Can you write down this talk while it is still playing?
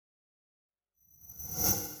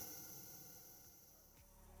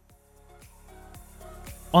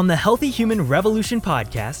On the Healthy Human Revolution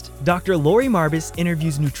podcast, Dr. Lori Marbas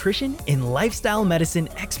interviews nutrition and lifestyle medicine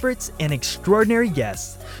experts and extraordinary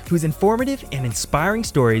guests whose informative and inspiring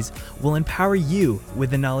stories will empower you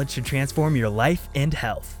with the knowledge to transform your life and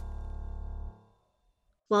health.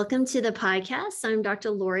 Welcome to the podcast. I'm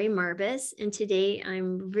Dr. Lori Marbas, and today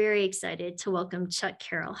I'm very excited to welcome Chuck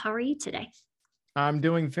Carroll. How are you today? I'm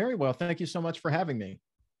doing very well. Thank you so much for having me.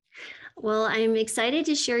 Well, I'm excited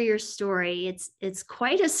to share your story. It's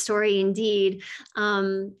quite a story indeed.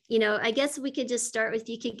 I guess we could just start with,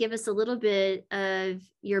 you could give us a little bit of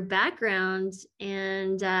your background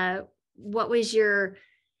and what was your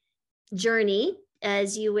journey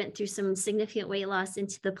as you went through some significant weight loss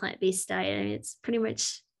into the plant-based diet. I mean, it's pretty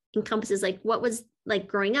much encompasses like what was like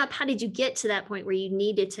growing up. How did you get to that point where you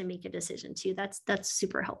needed to make a decision too? That's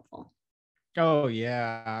super helpful. Oh,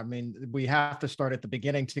 yeah. I mean, we have to start at the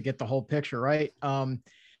beginning to get the whole picture, right?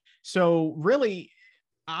 So really,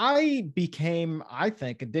 I became, I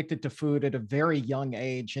think, addicted to food at a very young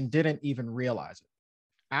age and didn't even realize it.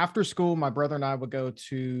 After school, my brother and I would go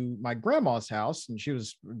to my grandma's house, and she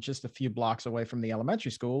was just a few blocks away from the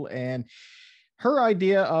elementary school. And her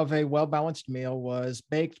idea of a well-balanced meal was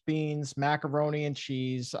baked beans, macaroni and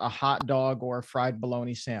cheese, a hot dog, or a fried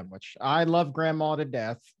bologna sandwich. I love grandma to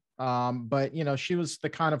death. But she was the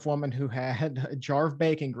kind of woman who had a jar of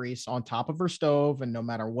bacon grease on top of her stove, and no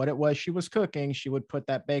matter what it was she was cooking, she would put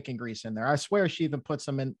that bacon grease in there. I swear she even put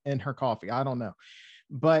some in her coffee. I don't know.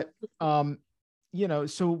 But,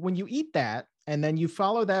 so when you eat that and then you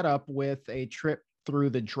follow that up with a trip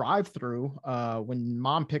through the drive-through, when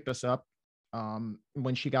mom picked us up,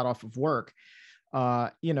 when she got off of work,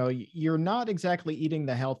 you're not exactly eating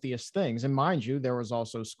the healthiest things. And mind you, there was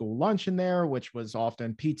also school lunch in there, which was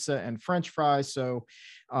often pizza and French fries. So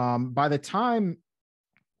by the time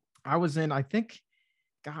I was in, I think,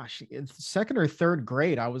 second or third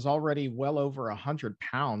grade, I was already well over 100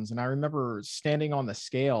 pounds. And I remember standing on the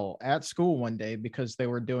scale at school one day because they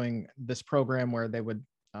were doing this program where they would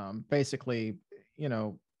basically,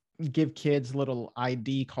 give kids little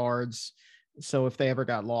ID cards. So if they ever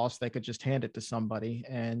got lost, they could just hand it to somebody,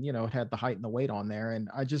 and, it had the height and the weight on there. And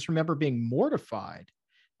I just remember being mortified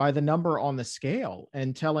by the number on the scale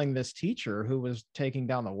and telling this teacher who was taking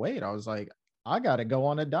down the weight, I was like, I got to go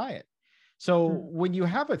on a diet. So when you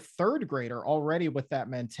have a third grader already with that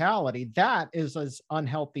mentality, that is as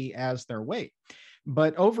unhealthy as their weight.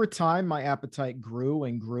 But over time, my appetite grew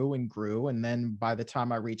and grew and grew. And then by the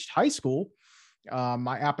time I reached high school,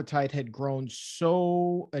 my appetite had grown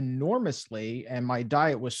so enormously and my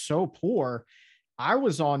diet was so poor, I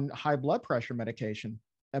was on high blood pressure medication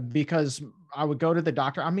because I would go to the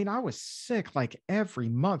doctor. I mean, I was sick like every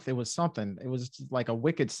month. It was something. It was like a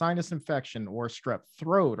wicked sinus infection or strep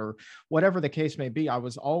throat or whatever the case may be. I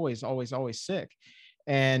was always, always, always sick.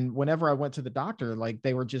 And whenever I went to the doctor, like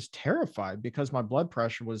they were just terrified because my blood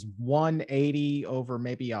pressure was 180 over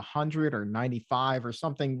maybe 100 or 95 or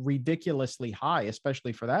something ridiculously high,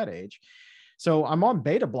 especially for that age. So I'm on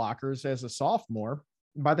beta blockers as a sophomore.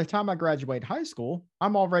 By the time I graduate high school,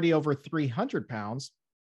 I'm already over 300 pounds.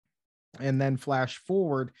 And then flash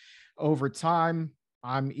forward over time,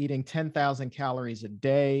 I'm eating 10,000 calories a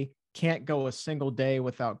day, can't go a single day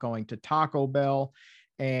without going to Taco Bell.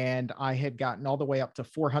 And I had gotten all the way up to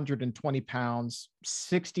 420 pounds,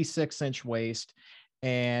 66-inch waist,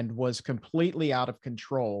 and was completely out of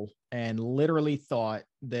control and literally thought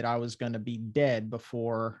that I was going to be dead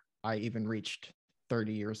before I even reached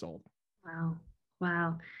 30 years old. Wow.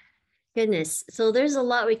 Wow. Goodness. So there's a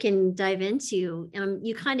lot we can dive into.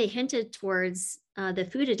 You kind of hinted towards the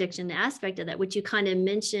food addiction aspect of that, which you kind of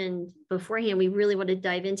mentioned beforehand. We really want to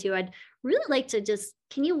dive into. I'd really like to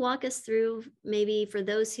can you walk us through, having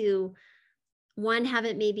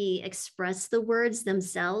maybe expressed the words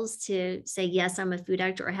themselves to say, yes, I'm a food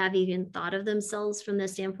addict, or have even thought of themselves from the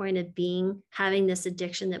standpoint of having this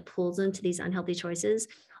addiction that pulls them to these unhealthy choices?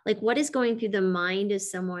 Like, what is going through the mind of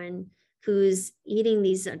someone who's eating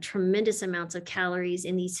these tremendous amounts of calories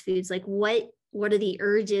in these foods? Like, what are the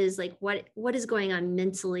urges? Like, what is going on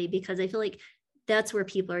mentally? Because I feel like that's where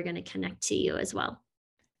people are going to connect to you as well.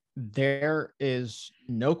 There is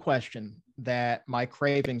no question that my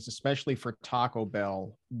cravings, especially for Taco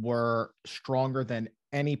Bell, were stronger than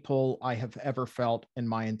any pull I have ever felt in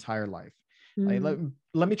my entire life.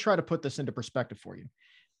 Let me try to put this into perspective for you.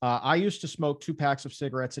 I used to smoke 2 packs of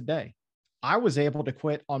cigarettes a day. I was able to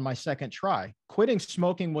quit on my second try. Quitting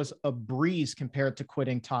smoking was a breeze compared to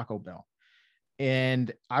quitting Taco Bell.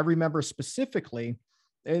 And I remember specifically,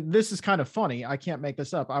 this is kind of funny. I can't make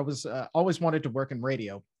this up. I was always wanted to work in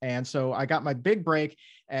radio. And so I got my big break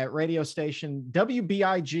at radio station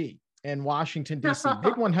WBIG. in Washington, D.C.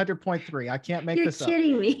 Big 100.3. I can't make You're this up.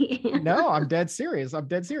 kidding me. No, I'm dead serious. I'm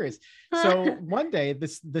dead serious. So one day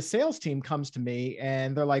the sales team comes to me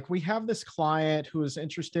and they're like, we have this client who is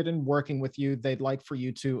interested in working with you. They'd like for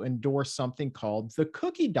you to endorse something called the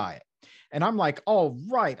cookie diet. And I'm like, all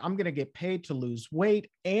right, I'm going to get paid to lose weight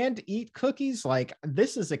and eat cookies. Like,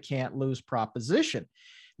 this is a can't lose proposition.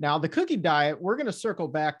 Now, the cookie diet, we're going to circle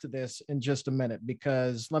back to this in just a minute,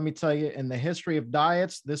 because let me tell you, in the history of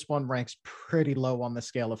diets, this one ranks pretty low on the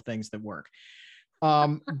scale of things that work.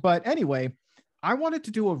 But anyway, I wanted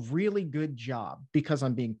to do a really good job because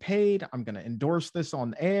I'm being paid. I'm going to endorse this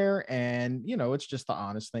on air, and, you know, it's just the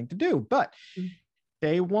honest thing to do. But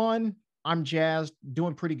day one, I'm jazzed,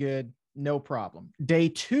 doing pretty good, no problem. Day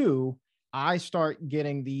two, I start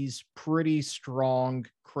getting these pretty strong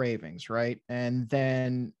cravings, right? And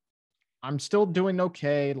then I'm still doing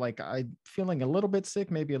okay. Like, I'm feeling a little bit sick,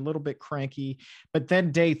 maybe a little bit cranky. But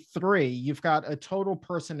then day three, you've got a total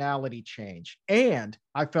personality change. And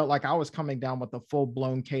I felt like I was coming down with a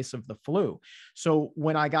full-blown case of the flu. So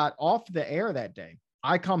when I got off the air that day,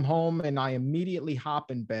 I come home and I immediately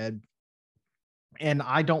hop in bed. And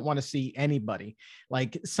I don't want to see anybody.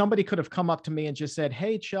 Like, somebody could have come up to me and just said,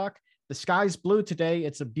 hey, Chuck, the sky's blue today.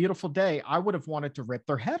 It's a beautiful day. I would have wanted to rip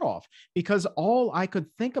their head off, because all I could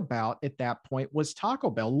think about at that point was Taco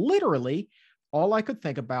Bell. Literally, all I could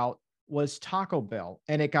think about was Taco Bell.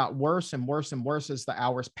 And it got worse and worse and worse as the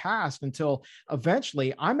hours passed, until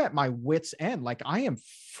eventually I'm at my wit's end. Like, I am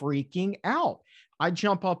freaking out. I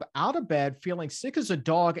jump up out of bed feeling sick as a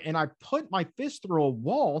dog, and I put my fist through a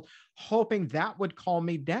wall, hoping that would calm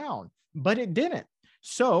me down, but it didn't.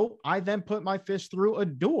 So I then put my fist through a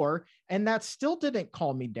door, and that still didn't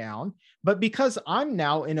calm me down. But because I'm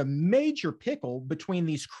now in a major pickle between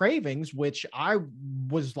these cravings, which I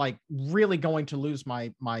was like really going to lose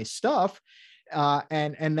my stuff,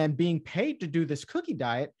 and then being paid to do this cookie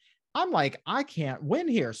diet, I'm like, I can't win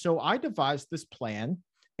here. So I devised this plan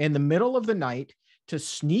in the middle of the night to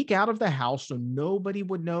sneak out of the house so nobody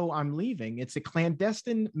would know I'm leaving. It's a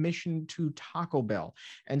clandestine mission to Taco Bell.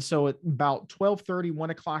 And so at about 12:30, 1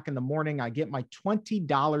 o'clock in the morning, I get my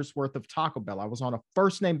 $20 worth of Taco Bell. I was on a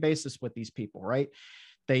first name basis with these people, right?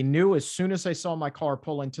 They knew as soon as they saw my car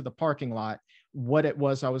pull into the parking lot what it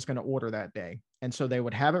was I was going to order that day. And so they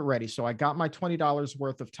would have it ready. So I got my $20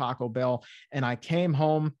 worth of Taco Bell, and I came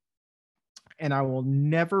home, and I will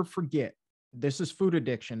never forget, this is food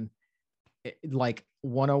addiction, like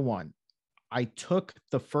 101. I took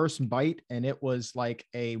the first bite, and it was like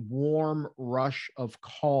a warm rush of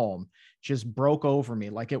calm just broke over me,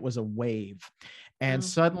 like it was a wave. And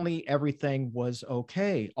suddenly everything was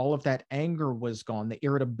okay. All of that anger was gone. The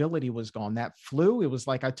irritability was gone. That flu, it was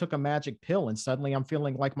like I took a magic pill, and suddenly I'm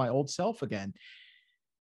feeling like my old self again.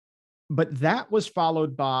 But that was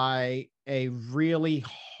followed by a really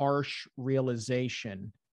harsh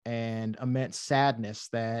realization and immense sadness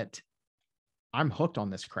that I'm hooked on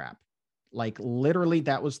this crap. Like, literally,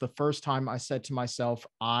 that was the first time I said to myself,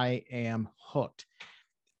 I am hooked.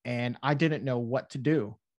 And I didn't know what to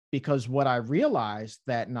do, because what I realized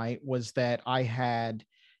that night was that I had,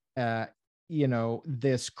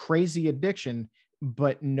 this crazy addiction,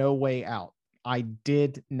 but no way out. I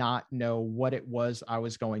did not know what it was I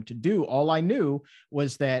was going to do. All I knew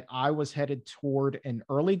was that I was headed toward an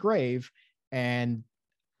early grave, and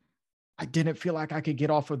I didn't feel like I could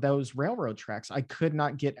get off of those railroad tracks. I could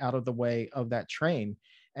not get out of the way of that train.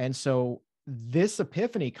 And so this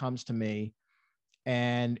epiphany comes to me,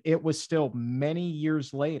 and it was still many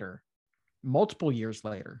years later, multiple years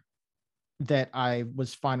later, that I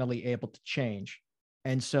was finally able to change.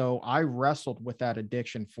 And so I wrestled with that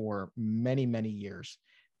addiction for many, many years.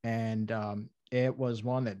 And it was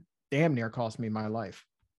one that damn near cost me my life.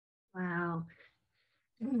 Wow.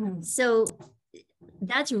 So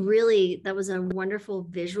that was a wonderful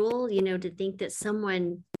visual, to think that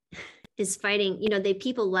someone is fighting,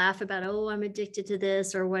 people laugh about, oh, I'm addicted to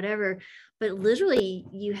this or whatever, but literally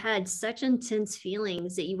you had such intense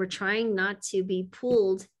feelings that you were trying not to be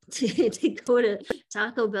pulled to go to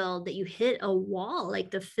Taco Bell, that you hit a wall.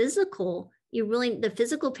 Like, the physical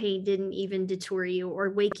pain didn't even detour you or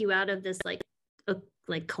wake you out of this like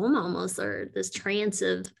coma almost, or this trance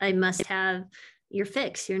of, I must have your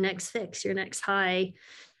fix, your next high.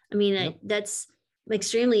 I mean, yep. That's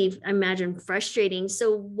extremely, I imagine, frustrating.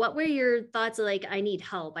 So what were your thoughts of, like, I need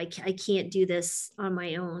help, I can't do this on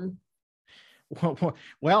my own?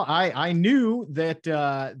 Well, I knew that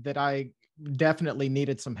I definitely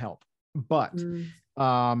needed some help, but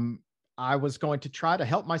I was going to try to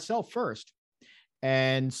help myself first.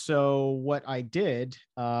 And so what I did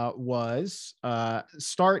was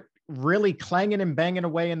start really clanging and banging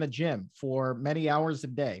away in the gym for many hours a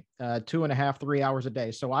day, 2.5, 3 hours a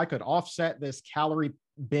day. So I could offset this calorie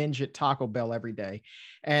binge at Taco Bell every day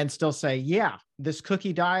and still say, yeah, this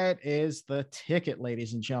cookie diet is the ticket,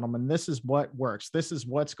 ladies and gentlemen. This is what works. This is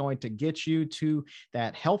what's going to get you to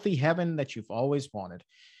that healthy heaven that you've always wanted.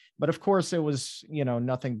 But of course, it was,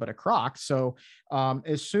 nothing but a crock. So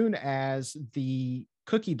as soon as the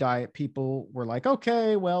cookie diet people were like,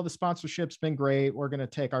 okay, well, the sponsorship's been great, we're going to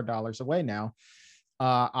take our dollars away now.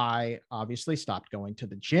 I obviously stopped going to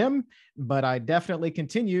the gym, but I definitely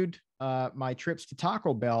continued my trips to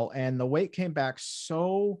Taco Bell, and the weight came back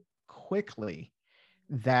so quickly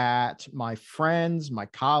that my friends, my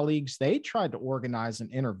colleagues, they tried to organize an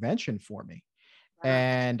intervention for me.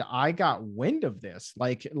 And I got wind of this.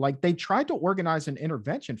 Like they tried to organize an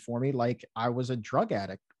intervention for me, like I was a drug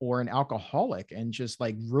addict or an alcoholic and just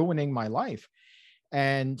like ruining my life.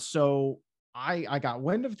 And so I got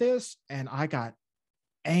wind of this and I got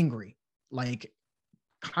angry, like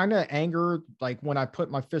kind of anger, like when I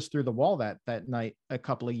put my fist through the wall that night a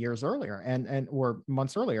couple of years earlier and or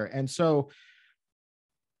months earlier. And so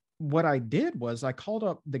what I did was I called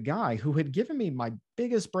up the guy who had given me my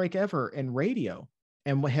biggest break ever in radio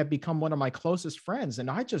and had become one of my closest friends.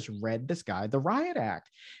 And I just read this guy the riot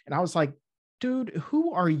act. And I was like, dude,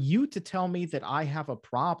 who are you to tell me that I have a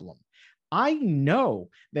problem? I know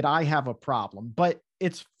that I have a problem, but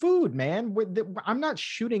it's food, man. I'm not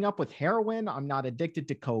shooting up with heroin. I'm not addicted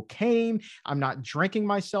to cocaine. I'm not drinking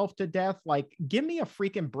myself to death. Like, give me a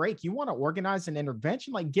freaking break. You want to organize an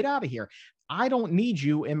intervention? Like, get out of here. I don't need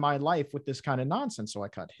you in my life with this kind of nonsense. So I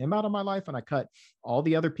cut him out of my life and I cut all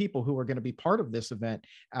the other people who were going to be part of this event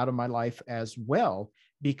out of my life as well,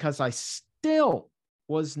 because I still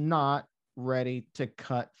was not ready to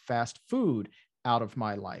cut fast food out of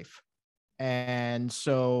my life. And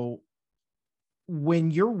so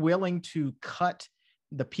when you're willing to cut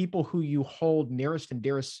the people who you hold nearest and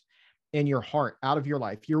dearest in your heart out of your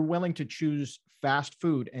life, you're willing to choose fast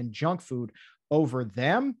food and junk food over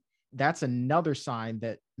them, that's another sign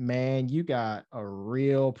that, man, you got a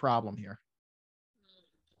real problem here.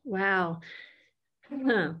 Wow.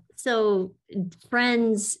 Huh. So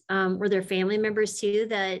friends, were there family members too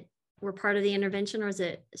that were part of the intervention, or is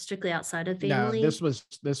it strictly outside of family? No,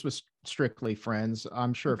 this was strictly friends.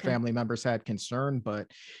 I'm sure family members had concern, but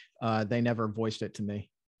they never voiced it to me.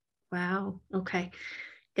 Wow. Okay.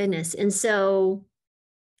 Goodness. And so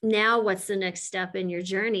now what's the next step in your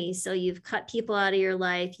journey? So you've cut people out of your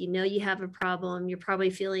life. You know, you have a problem. You're probably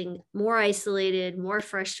feeling more isolated, more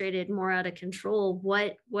frustrated, more out of control.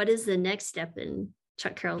 What is the next step in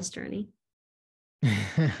Chuck Carroll's journey?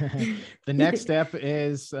 The next step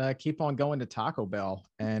is keep on going to Taco Bell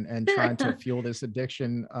and trying to fuel this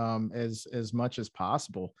addiction as much as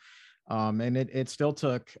possible. And it still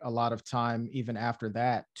took a lot of time, even after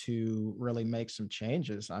that, to really make some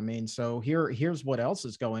changes. I mean, so here's what else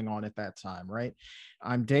is going on at that time, right?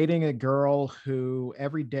 I'm dating a girl who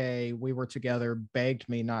every day we were together begged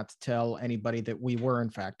me not to tell anybody that we were in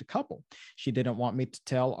fact a couple. She didn't want me to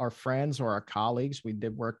tell our friends or our colleagues we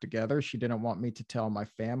did work together. She didn't want me to tell my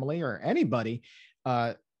family or anybody.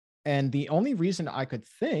 And the only reason I could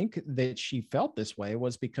think that she felt this way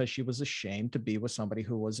was because she was ashamed to be with somebody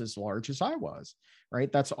who was as large as I was,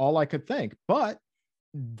 right? That's all I could think. But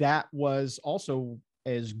that was also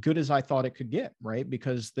as good as I thought it could get, right?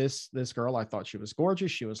 Because this girl, I thought she was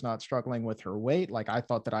gorgeous. She was not struggling with her weight. Like, I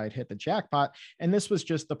thought that I had hit the jackpot. And this was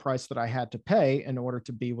just the price that I had to pay in order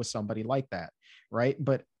to be with somebody like that, right?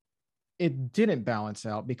 But it didn't balance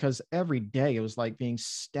out, because every day it was like being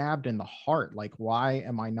stabbed in the heart. Like, why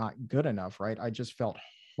am I not good enough? Right. I just felt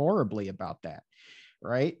horribly about that.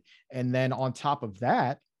 Right. And then on top of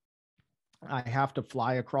that, I have to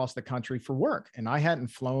fly across the country for work. And I hadn't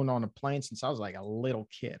flown on a plane since I was like a little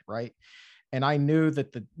kid. Right. And I knew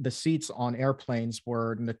that the seats on airplanes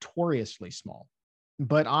were notoriously small.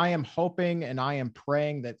 But I am hoping and I am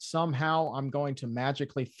praying that somehow I'm going to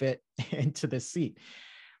magically fit into the seat.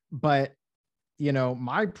 But,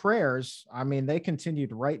 my prayers, I mean, they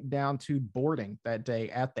continued right down to boarding that day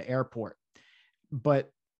at the airport.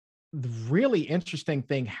 But the really interesting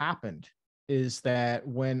thing happened is that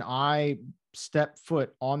when I stepped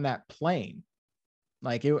foot on that plane,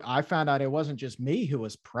 I found out it wasn't just me who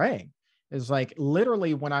was praying. It was like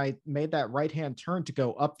literally when I made that right-hand turn to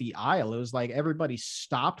go up the aisle, it was like everybody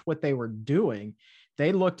stopped what they were doing.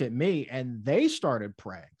 They looked at me and they started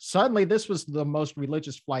praying. Suddenly, this was the most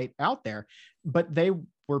religious flight out there, but they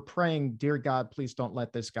were praying, "Dear God, please don't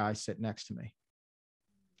let this guy sit next to me."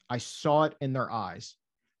 I saw it in their eyes.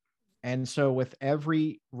 And so with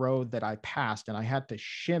every road that I passed, and I had to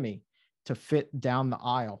shimmy to fit down the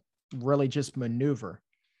aisle, really just maneuver.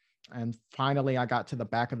 And finally, I got to the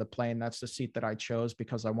back of the plane. That's the seat that I chose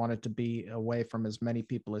because I wanted to be away from as many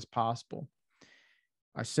people as possible.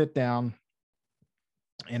 I sit down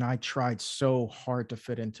and I tried so hard to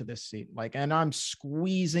fit into this seat. Like, and I'm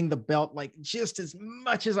squeezing the belt like just as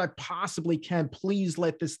much as I possibly can. Please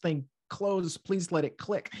let this thing close. Please let it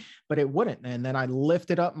click. But it wouldn't. And then I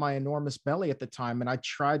lifted up my enormous belly at the time and I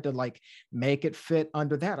tried to like make it fit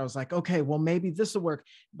under that. I was like, okay, well, maybe this will work.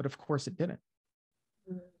 But of course it didn't.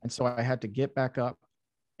 And so I had to get back up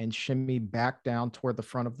and shimmy back down toward the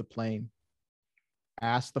front of the plane,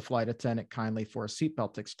 ask the flight attendant kindly for a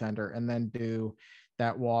seatbelt extender, and then do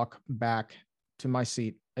that walk back to my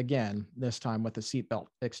seat again, this time with a seatbelt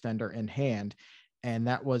extender in hand. And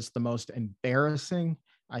that was the most embarrassing,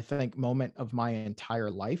 I think, moment of my entire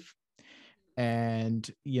life. And,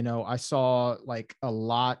 you know, I saw like a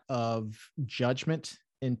lot of judgment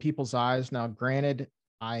in people's eyes. Now, granted,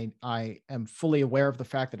 I am fully aware of the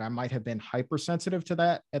fact that I might have been hypersensitive to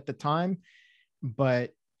that at the time,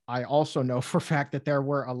 but I also know for a fact that there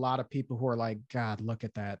were a lot of people who are like, God, look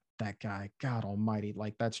at that guy, God almighty.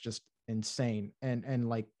 Like, that's just insane. And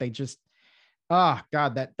like, they just, God,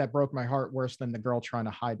 that broke my heart worse than the girl trying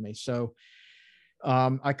to hide me. So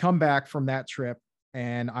I come back from that trip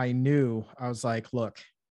and I was like, look,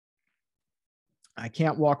 I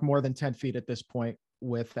can't walk more than 10 feet at this point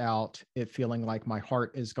without it feeling like my heart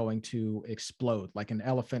is going to explode, like an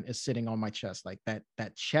elephant is sitting on my chest, like that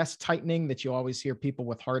chest tightening that you always hear people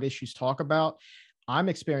with heart issues talk about. I'm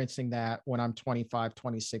experiencing that when I'm 25,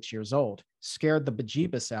 26 years old. Scared the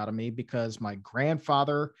bejeebus out of me because my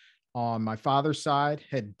grandfather on my father's side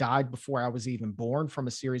had died before I was even born from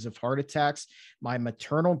a series of heart attacks. My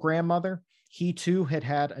maternal grandmother, he too had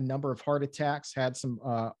had a number of heart attacks, had some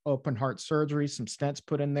open heart surgery, some stents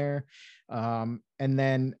put in there. And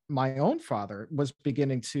then my own father was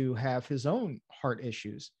beginning to have his own heart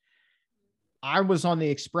issues. I was on the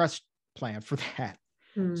express plan for that.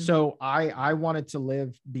 So I wanted to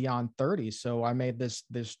live beyond 30. So I made this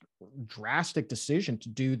drastic decision to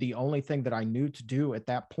do the only thing that I knew to do at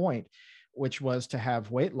that point, which was to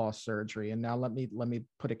have weight loss surgery. And now let me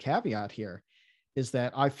put a caveat here, is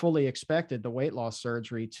that I fully expected the weight loss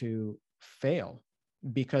surgery to fail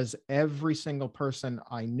because every single person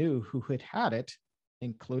I knew who had it,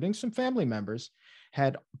 including some family members,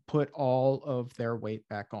 had put all of their weight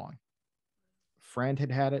back on. Friend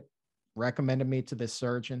had it, recommended me to this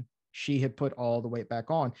surgeon. She had put all the weight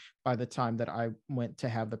back on by the time that I went to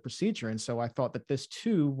have the procedure. And so I thought that this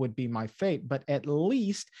too would be my fate, but at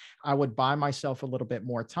least I would buy myself a little bit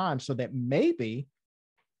more time so that maybe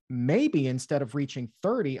instead of reaching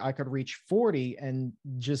 30, I could reach 40 and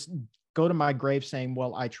just go to my grave saying,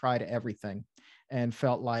 well, I tried everything and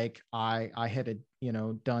felt like I had,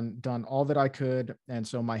 done all that I could. And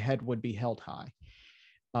so my head would be held high.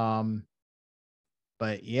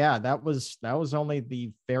 But yeah, that was only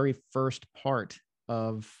the very first part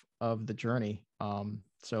of the journey.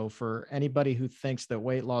 So for anybody who thinks that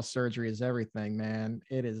weight loss surgery is everything, man,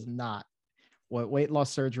 it is not. What weight loss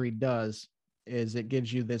surgery does is it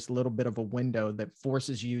gives you this little bit of a window that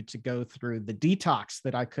forces you to go through the detox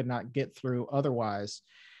that I could not get through otherwise.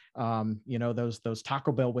 Those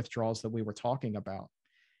Taco Bell withdrawals that we were talking about.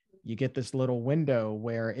 You get this little window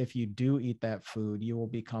where if you do eat that food, you will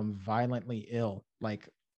become violently ill, like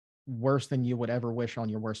worse than you would ever wish on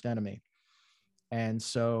your worst enemy. And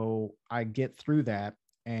so I get through that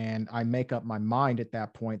and I make up my mind at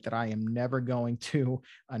that point that I am never going to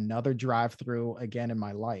another drive-through again in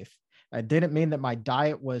my life. It didn't mean that my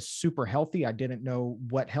diet was super healthy. I didn't know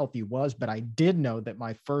what healthy was, but I did know that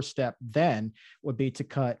my first step then would be to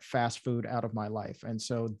cut fast food out of my life. And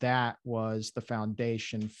so that was the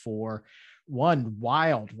foundation for one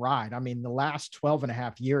wild ride. I mean, the last 12 and a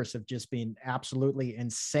half years have just been absolutely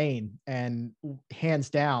insane. And hands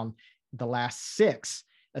down, the last 6,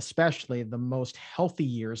 especially the most healthy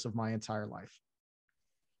years of my entire life.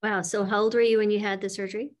 Wow. So how old were you when you had the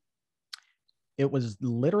surgery? It was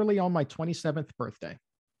literally on my 27th birthday.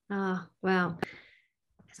 Oh, wow.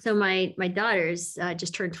 So my daughters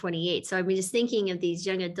just turned 28. So I'm just thinking of these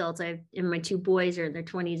young adults. And my 2 boys are in their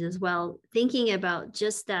 20s as well, thinking about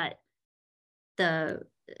just that, the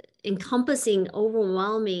encompassing,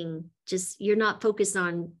 overwhelming, just you're not focused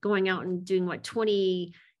on going out and doing what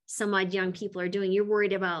 20 some odd young people are doing. You're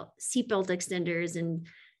worried about seatbelt extenders and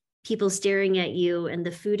people staring at you and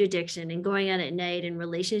the food addiction and going out at night and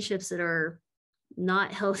relationships that are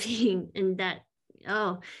not healthy. And that,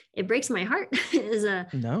 it breaks my heart as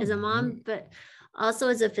a mom, but also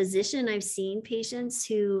as a physician. I've seen patients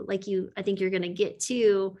who, like you, I think you're going to get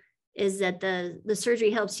to, is that the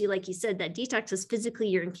surgery helps you, like you said, that detox is physically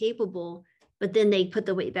you're incapable, but then they put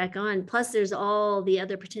the weight back on. Plus there's all the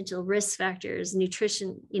other potential risk factors,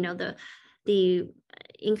 nutrition, the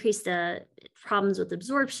increase the problems with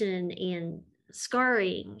absorption and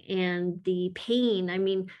scarring and the pain. I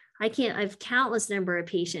mean, I have countless number of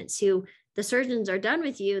patients who the surgeons are done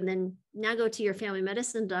with you and then now go to your family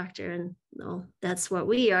medicine doctor, and well, that's what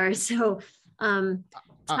we are. So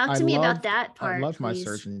talk to me about that part. I love please. my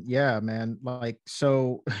surgeon. Yeah, man. Like,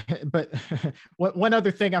 so, but one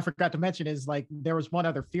other thing I forgot to mention is like, there was one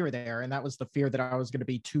other fear there. And that was the fear that I was going to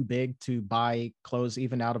be too big to buy clothes,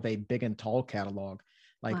 even out of a big and tall catalog.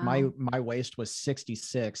 Like Wow. my waist was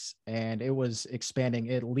 66 and it was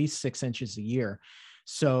expanding at least 6 inches a year.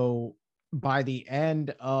 So by the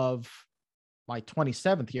end of my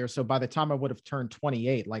 27th year, so by the time I would have turned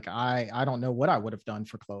 28, like I don't know what I would have done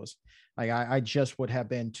for clothes. Like I just would have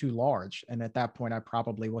been too large, and at that point I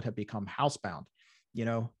probably would have become housebound,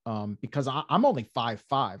 because I'm only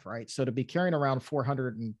 5'5", right? So to be carrying around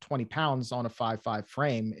 420 pounds on a 5'5"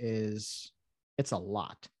 frame it's a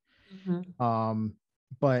lot.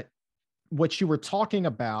 But what you were talking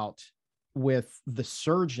about with the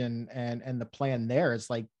surgeon and the plan there is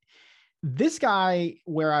like, this guy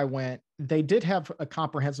where I went, they did have a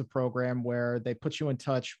comprehensive program where they put you in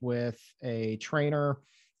touch with a trainer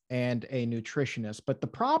and a nutritionist. But the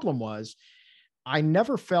problem was, I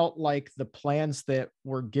never felt like the plans that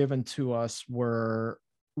were given to us were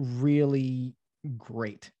really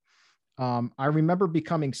great. I remember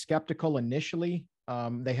becoming skeptical initially.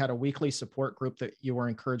 They had a weekly support group that you were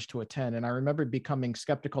encouraged to attend. And I remember becoming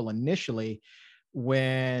skeptical initially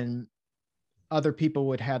when other people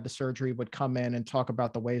would have the surgery would come in and talk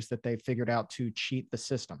about the ways that they figured out to cheat the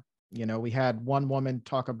system. We had one woman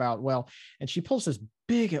talk about, well, and she pulls this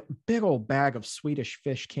big old bag of Swedish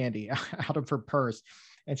fish candy out of her purse.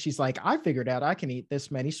 And she's like, I figured out I can eat this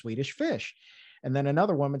many Swedish fish. And then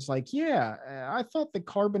another woman's like, yeah, I thought the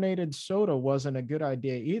carbonated soda wasn't a good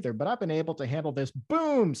idea either, but I've been able to handle this,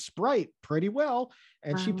 boom, Sprite pretty well.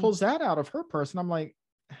 And she pulls that out of her purse. And I'm like,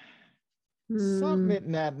 something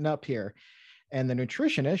isn't adding up here. And the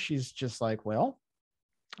nutritionist, she's just like, well,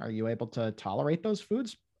 are you able to tolerate those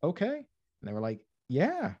foods? Okay. And they were like,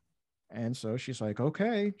 yeah. And so she's like,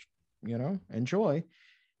 okay, enjoy.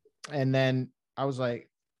 And then I was like,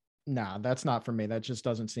 nah, that's not for me. That just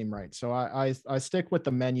doesn't seem right. So I stick with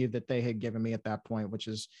the menu that they had given me at that point, which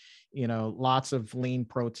is, lots of lean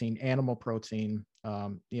protein, animal protein,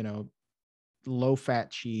 low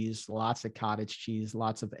fat cheese, lots of cottage cheese,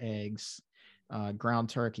 lots of eggs, ground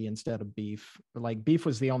turkey instead of beef. Like beef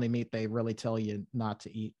was the only meat they really tell you not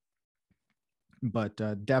to eat. But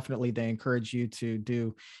definitely they encourage you to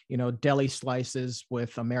do, deli slices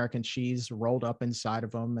with American cheese rolled up inside of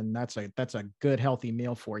them. And that's a good, healthy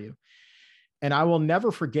meal for you. And I will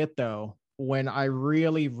never forget, though, when I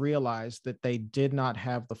really realized that they did not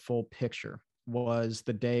have the full picture was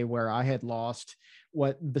the day where I had lost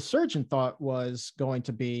what the surgeon thought was going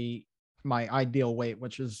to be my ideal weight,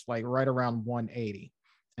 which is like right around 180.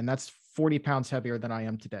 And that's 40 pounds heavier than I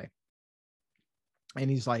am today. And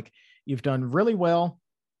he's like, you've done really well.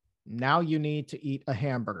 Now you need to eat a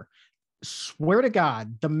hamburger. Swear to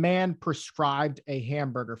God, the man prescribed a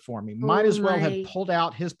hamburger for me. Might as well have pulled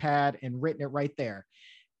out his pad and written it right there.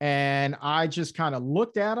 And I just kind of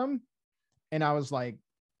looked at him and I was like,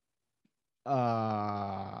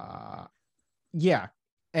 yeah.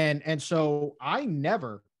 And so I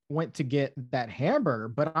never went to get that hamburger,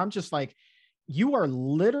 but I'm just like, you are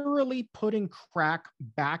literally putting crack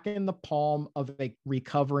back in the palm of a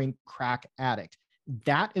recovering crack addict.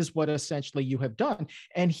 That is what essentially you have done.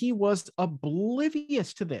 And he was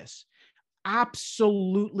oblivious to this,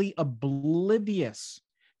 absolutely oblivious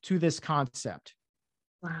to this concept.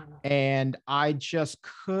 Wow. And I just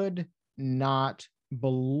could not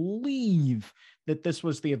believe that this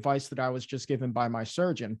was the advice that I was just given by my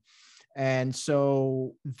surgeon. And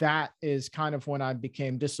so that is kind of when I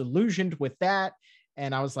became disillusioned with that.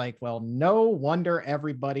 And I was like, well, no wonder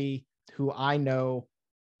everybody who I know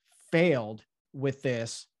failed with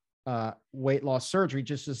this weight loss surgery,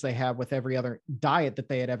 just as they have with every other diet that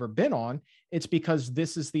they had ever been on. It's because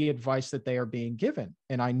this is the advice that they are being given.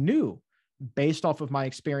 And I knew, based off of my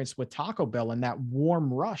experience with Taco Bell and that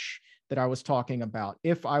warm rush that I was talking about,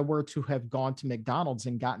 if I were to have gone to McDonald's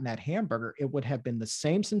and gotten that hamburger, it would have been the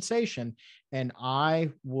same sensation. And I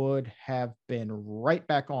would have been right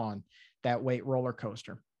back on that weight roller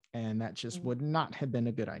coaster. And that just would not have been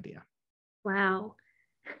a good idea. Wow.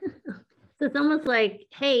 So it's almost like,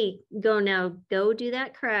 hey, go do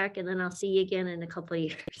that crack. And then I'll see you again in a couple of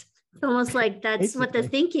years. It's almost like that's what the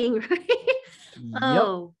thinking, right? Yep.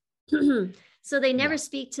 Oh, So they never Yeah.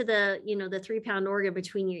 speak to the, the 3-pound organ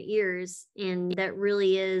between your ears. And that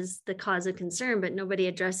really is the cause of concern, but nobody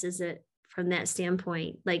addresses it from that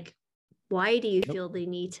standpoint. Like, why do you Nope. feel they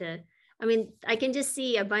need to? I mean, I can just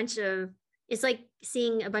see it's like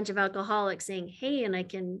seeing a bunch of alcoholics saying, hey, and I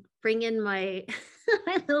can bring in my,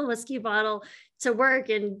 my little whiskey bottle to work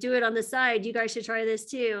and do it on the side. You guys should try this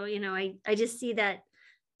too. I just see that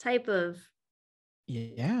type of,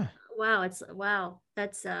 Yeah. wow.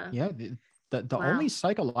 That's Yeah. The only wow.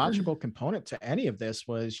 psychological component to any of this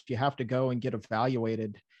was you have to go and get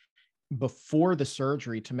evaluated before the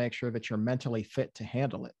surgery to make sure that you're mentally fit to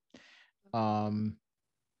handle it.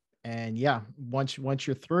 And yeah, once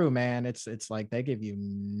you're through, man, it's like they give you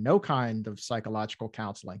no kind of psychological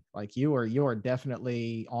counseling. Like you are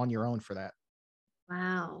definitely on your own for that.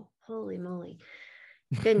 Wow. Holy moly.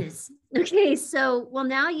 Goodness. Okay. So, well,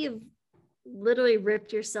 now you've literally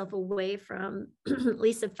ripped yourself away from at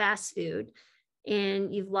least the fast food,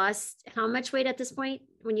 and you've lost how much weight at this point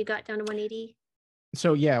when you got down to 180?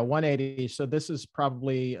 So yeah, 180. So this is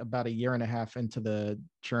probably about a year and a half into the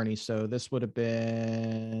journey. So this would have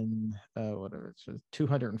been whatever, so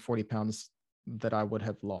 240 pounds that I would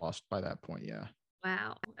have lost by that point. Yeah.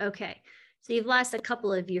 Wow. Okay. So you've lost a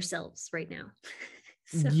couple of yourselves right now.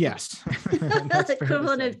 So Yes. That's fair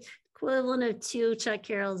to equivalent of 2 Chuck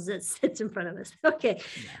Carrolls that sits in front of us. Okay. say.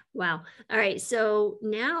 Wow. All right. So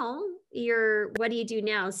now what do you do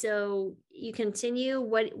now? So you continue.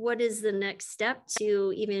 What is the next step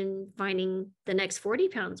to even finding the next 40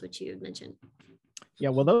 pounds, which you mentioned? Yeah,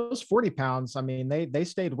 well, those 40 pounds, I mean, they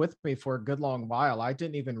stayed with me for a good long while. I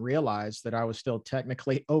didn't even realize that I was still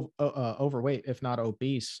technically overweight, if not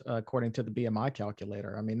obese, according to the BMI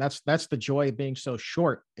calculator. I mean, that's the joy of being so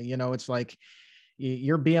short. It's like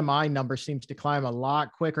your BMI number seems to climb a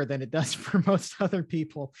lot quicker than it does for most other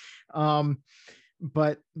people.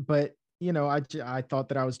 But I thought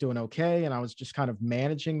that I was doing okay, and I was just kind of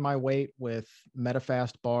managing my weight with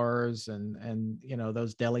Metafast bars and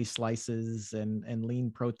those deli slices and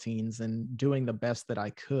lean proteins, and doing the best that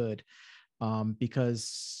I could,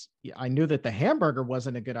 because I knew that the hamburger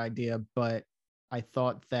wasn't a good idea, but I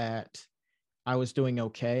thought that I was doing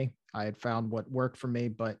okay. I had found what worked for me,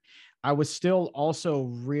 but I was still also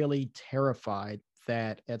really terrified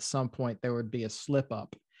that at some point there would be a slip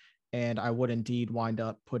up and I would indeed wind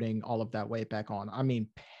up putting all of that weight back on. I mean,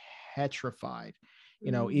 petrified,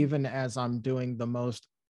 even as I'm doing the most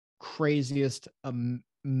craziest,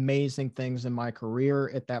 amazing things in my career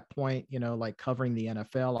at that point, like covering the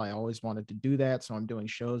NFL. I always wanted to do that. So I'm doing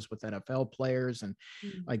shows with NFL players and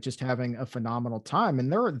like just having a phenomenal time.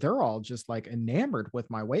 And they're all just like enamored with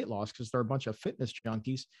my weight loss because they're a bunch of fitness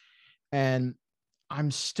junkies. And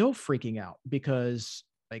I'm still freaking out because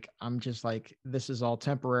like, I'm just like, this is all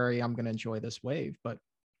temporary. I'm going to enjoy this wave. But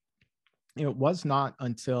it was not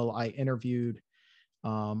until I interviewed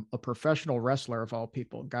a professional wrestler of all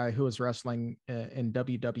people, a guy who was wrestling in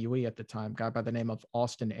WWE at the time, guy by the name of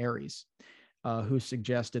Austin Aries, who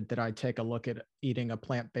suggested that I take a look at eating a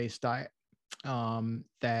plant-based diet,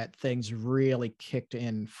 that things really kicked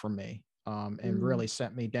in for me, and really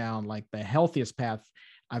set me down like the healthiest path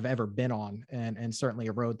I've ever been on, and certainly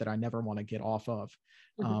a road that I never want to get off of.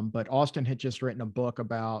 But Austin had just written a book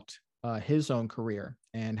about his own career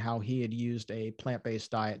and how he had used a plant-based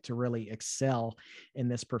diet to really excel in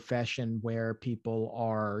this profession where people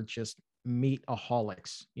are just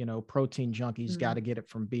meataholics, protein junkies, got to get it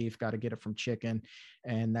from beef, got to get it from chicken.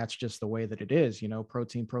 And that's just the way that it is,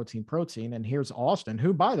 protein, protein, protein. And here's Austin,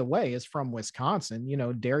 who, by the way, is from Wisconsin,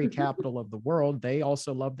 dairy capital of the world. They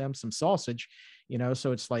also love them some sausage,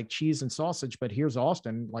 so it's like cheese and sausage, but here's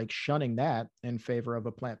Austin like shunning that in favor of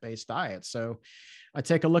a plant-based diet. So I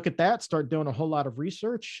take a look at that, start doing a whole lot of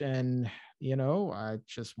research, and I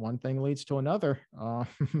just, one thing leads to another.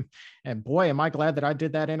 And boy, am I glad that I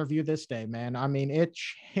did that interview this day, man. I mean, it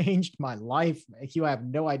changed my life. You have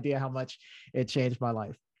no idea how much it changed my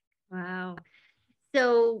life. Wow.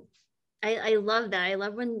 So I love that. I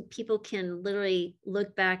love when people can literally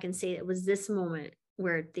look back and say it was this moment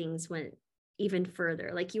where things went even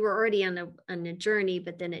further. Like you were already on a journey,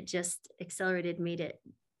 but then it just accelerated, made it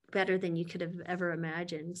better than you could have ever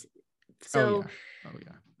imagined. So Oh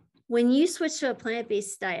yeah. When you switched to a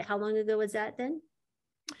plant-based diet, how long ago was that then?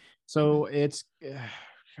 So it's,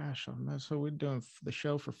 so we're doing the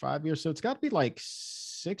show for 5 years. So it's got to be like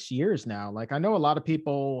 6 years now. Like I know a lot of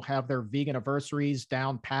people have their vegan anniversaries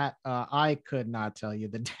down pat. I could not tell you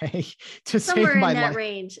the day to somewhere save my in that life.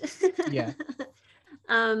 range. Yeah.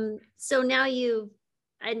 So now you've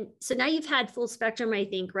had full spectrum, I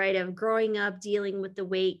think, right? Of growing up, dealing with the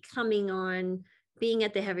weight, coming on, being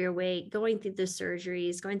at the heavier weight, going through the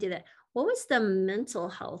surgeries, going through that, what was the mental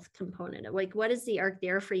health component of, like, what is the arc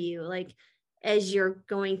there for you? Like, as you're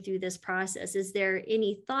going through this process, is there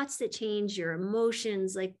any thoughts that change your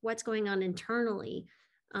emotions? Like, what's going on internally,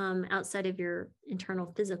 outside of your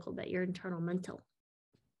internal physical, but your internal mental?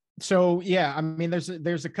 So yeah, I mean, there's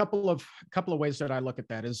a couple of ways that I look at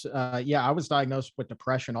that. Is yeah, I was diagnosed with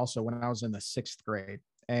depression also when I was in the 6th grade,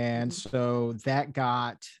 and Mhm. so that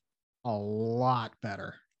got a lot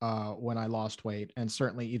better when I lost weight, and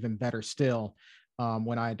certainly even better still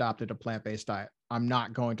when I adopted a plant-based diet. I'm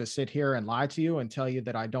not going to sit here and lie to you and tell you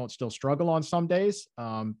that I don't still struggle on some days,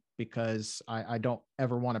 because I don't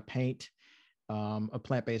ever want to paint a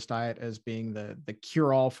plant-based diet as being the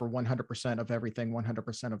cure-all for 100% of everything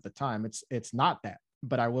 100% of the time. It's not that.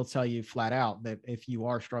 But I will tell you flat out that if you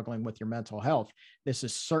are struggling with your mental health, this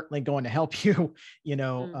is certainly going to help you,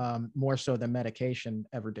 Mm. more so than medication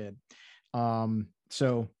ever did.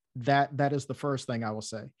 So that is the first thing I will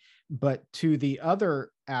say. But to the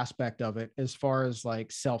other aspect of it, as far as like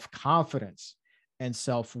self-confidence and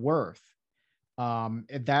self-worth,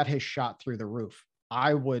 that has shot through the roof.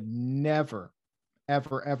 I would never,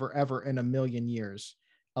 ever, ever, ever in a million years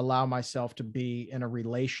allow myself to be in a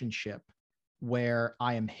relationship where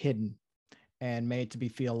I am hidden and made to be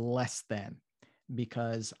feel less than,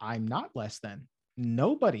 because I'm not less than.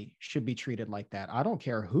 Nobody should be treated like that. I don't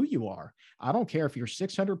care who you are. I don't care if you're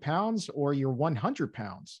 600 pounds or you're 100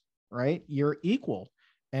 pounds, right? You're equal,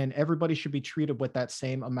 and everybody should be treated with that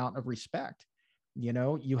same amount of respect.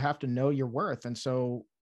 You have to know your worth. And so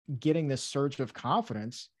getting this surge of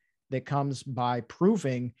confidence that comes by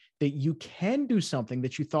proving that you can do something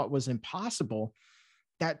that you thought was impossible,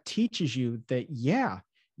 that teaches you that, yeah,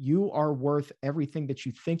 you are worth everything that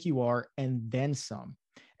you think you are and then some.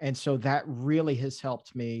 And so that really has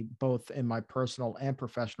helped me both in my personal and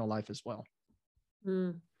professional life as well.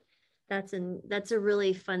 Mm. That's a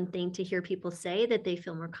really fun thing to hear people say, that they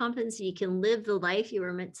feel more confident so you can live the life you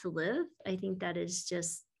were meant to live. I think that is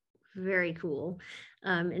just very cool.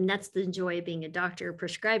 And that's the joy of being a doctor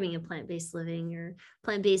prescribing a plant-based living or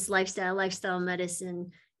plant-based lifestyle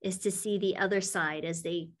medicine, is to see the other side as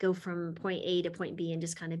they go from point A to point B and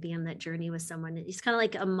just kind of be on that journey with someone. It's kind of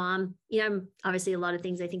like a mom. I'm obviously a lot of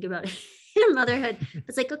things I think about in motherhood.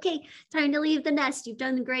 It's like, okay, time to leave the nest. You've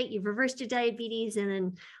done great. You've reversed your diabetes, and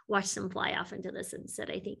then watch them fly off into the sunset.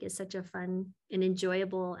 I think is such a fun and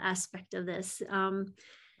enjoyable aspect of this.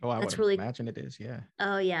 Oh, I That's would really, imagine it is. Yeah.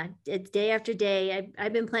 oh yeah, it's day after day.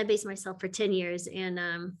 I've been plant-based myself for 10 years, and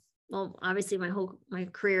well, obviously my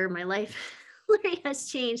career, my life has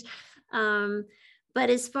changed. But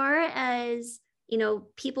as far as,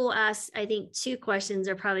 people ask, I think 2 questions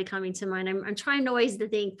are probably coming to mind. I'm trying always to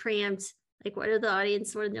think preempt, like, what are the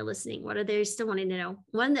audience, what are they listening, what are they still wanting to know?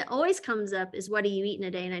 One that always comes up is, what do you eat in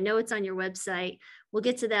a day? And I know it's on your website. We'll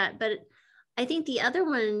get to that, but I think the other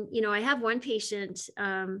one, I have one patient,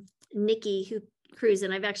 Nikki, who Cruz,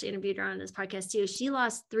 and I've actually interviewed her on this podcast too. She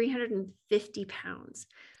lost 350 pounds,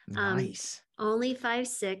 Nice. only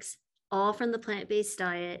 5'6", all from the plant-based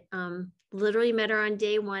diet. Literally met her on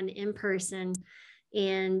day 1 in person.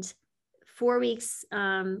 And 4 weeks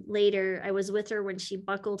later, I was with her when she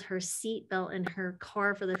buckled her seatbelt in her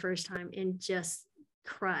car for the first time and just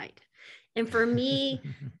cried. And for me,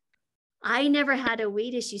 I never had a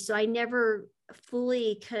weight issue, so I never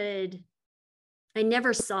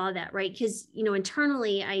saw that, right? Because,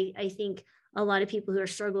 internally, I think a lot of people who are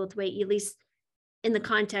struggling with weight, at least in the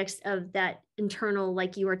context of that internal,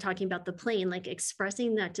 like you were talking about the plane, like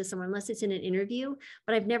expressing that to someone, unless it's in an interview,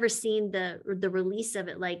 but I've never seen the release of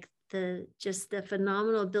it, like the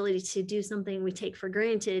phenomenal ability to do something we take for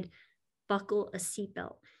granted, buckle a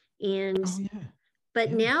seatbelt. And, Oh yeah.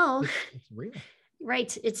 but Yeah. now, It's real.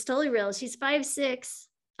 right, it's totally real. She's 5'6".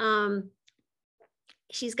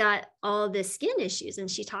 She's got all this skin issues,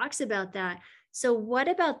 and she talks about that. So what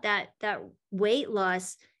about that weight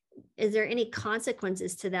loss? Is there any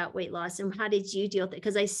consequences to that weight loss, and how did you deal with it?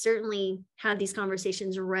 Because I certainly have these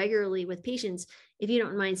conversations regularly with patients. If you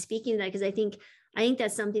don't mind speaking to that, because I think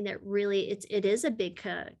that's something that really it is a big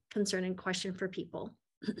concern and question for people.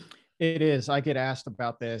 It is. I get asked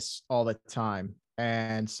about this all the time.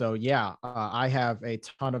 And so, yeah, I have a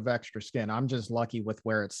ton of extra skin. I'm just lucky with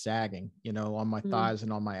where it's sagging, on my thighs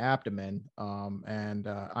and on my abdomen. And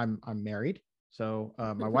I'm married. So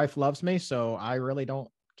my wife loves me. So I really don't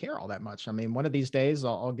care all that much. I mean, one of these days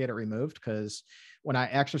I'll get it removed, because when I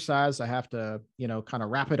exercise, I have to, kind of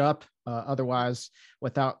wrap it up. Otherwise,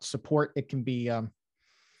 without support, it can be a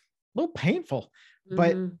little painful.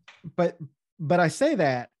 But I say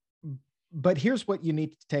that, but here's what you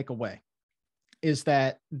need to take away. is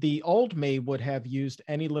that the old me would have used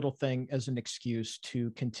any little thing as an excuse to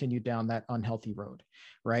continue down that unhealthy road,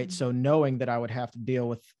 right? Mhm. So knowing that I would have to deal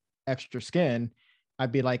with extra skin,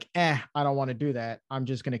 I'd be like, I don't want to do that. I'm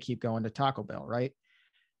just going to keep going to Taco Bell, right?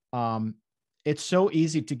 Um, it's so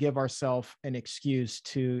easy to give ourselves an excuse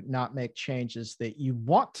to not make changes that you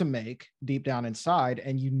want to make deep down inside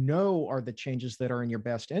and you know are the changes that are in your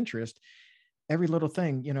best interest. Every little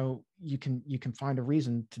thing, you can find a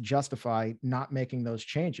reason to justify not making those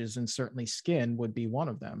changes, and certainly skin would be one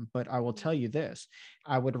of them. But I will tell you this,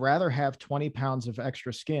 I would rather have 20 pounds of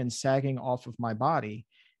extra skin sagging off of my body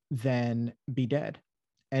than be dead.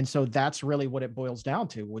 And so that's really what it boils down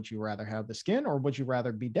to. Would you rather have the skin or would you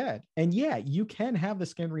rather be dead? And yeah, you can have the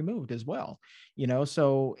skin removed as well.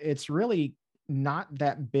 So it's really not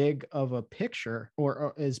that big of a picture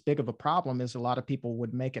or as big of a problem as a lot of people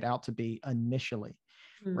would make it out to be initially,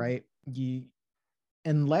 Mm. right?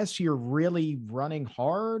 Unless you're really running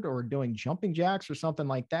hard or doing jumping jacks or something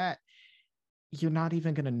like that, you're not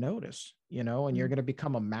even going to notice, and you're Mm. going to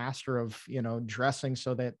become a master of, dressing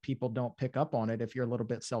so that people don't pick up on it if you're a little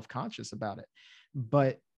bit self-conscious about it.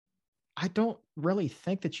 But I don't really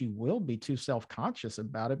think that you will be too self-conscious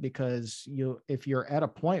about it, because if you're at a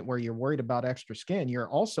point where you're worried about extra skin, you're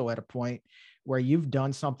also at a point where you've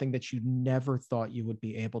done something that you never thought you would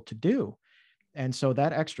be able to do. And so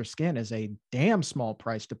that extra skin is a damn small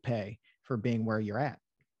price to pay for being where you're at.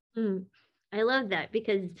 Mm. I love that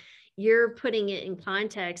because you're putting it in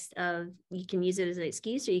context of you can use it as an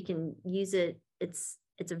excuse or you can use it. It's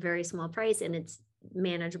a very small price and it's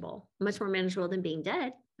manageable, much more manageable than being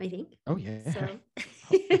dead, I think. Oh yeah. So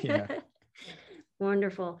Yeah.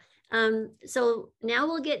 wonderful. So now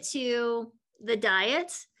we'll get to the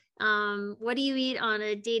diet. What do you eat on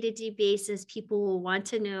a day-to-day basis? People will want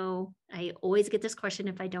to know. I always get this question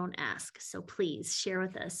if I don't ask. So please share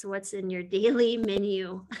with us what's in your daily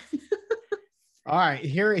menu. All right,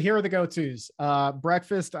 here are the go-tos.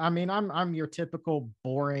 Breakfast. I mean, I'm your typical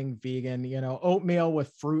boring vegan. Oatmeal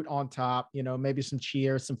with fruit on top. Maybe some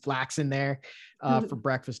chia, some flax in there for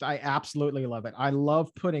breakfast. I absolutely love it. I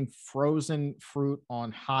love putting frozen fruit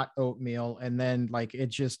on hot oatmeal, and then like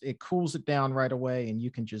it cools it down right away, and you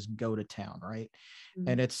can just go to town, right?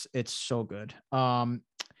 And it's so good.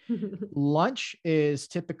 Lunch is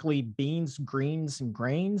typically beans, greens, and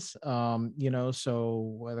grains.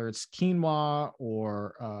 So whether it's quinoa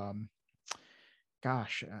or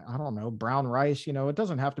gosh, I don't know, brown rice, it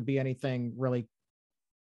doesn't have to be anything really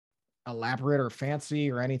elaborate or fancy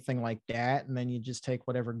or anything like that. And then you just take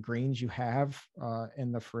whatever greens you have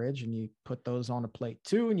in the fridge and you put those on a plate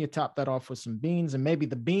too. And you top that off with some beans, and maybe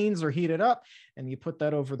the beans are heated up and you put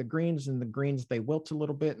that over the greens, and the greens, they wilt a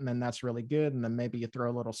little bit, and then that's really good. And then maybe you throw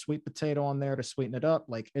a little sweet potato on there to sweeten it up.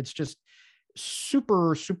 Like it's just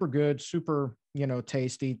super, super good, super,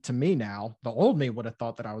 tasty to me now. The old me would have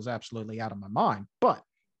thought that I was absolutely out of my mind, but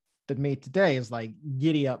the me today is like,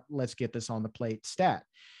 giddy up, let's get this on the plate stat.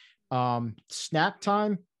 Snack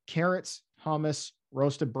time, carrots, hummus,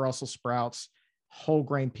 roasted Brussels sprouts, whole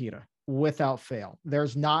grain pita without fail.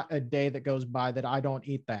 There's not a day that goes by that I don't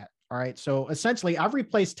eat that. All right. So essentially, I've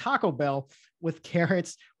replaced Taco Bell with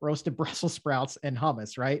carrots, roasted Brussels sprouts, and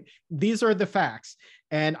hummus, right? These are the facts.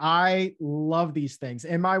 And I love these things.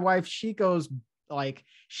 And my wife, she goes like,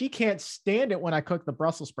 she can't stand it when I cook the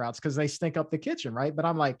Brussels sprouts because they stink up the kitchen, right? But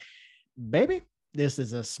I'm like, baby, this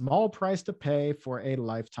is a small price to pay for a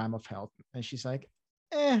lifetime of health. And she's like,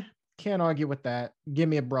 can't argue with that. Give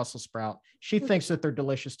me a Brussels sprout. She thinks that they're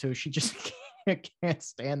delicious too. She just can't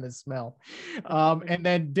stand the smell. And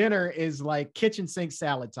then dinner is like kitchen sink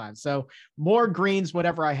salad time. So more greens,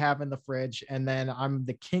 whatever I have in the fridge. And then I'm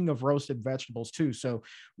the king of roasted vegetables too. So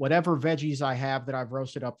whatever veggies I have that I've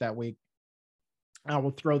roasted up that week, I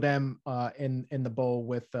will throw them in the bowl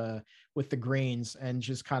with the greens and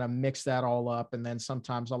just kind of mix that all up. And then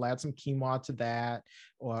sometimes I'll add some quinoa to that,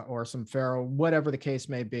 or some farro, whatever the case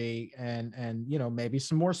may be, and maybe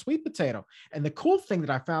some more sweet potato. And the cool thing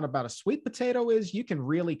that I found about a sweet potato is you can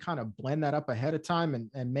really kind of blend that up ahead of time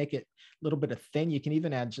and make it a little bit of thin. You can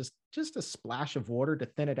even add just a splash of water to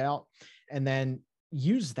thin it out, and then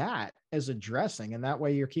use that as a dressing. And that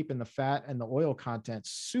way you're keeping the fat and the oil content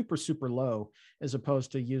super, super low, as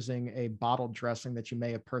opposed to using a bottled dressing that you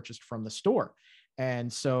may have purchased from the store.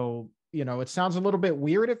 And so, it sounds a little bit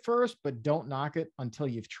weird at first, but don't knock it until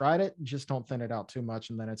you've tried it. Just don't thin it out too much,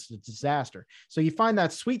 and then it's a disaster. So you find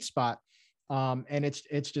that sweet spot, and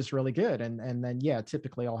it's just really good. And then, yeah,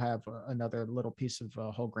 typically I'll have another little piece of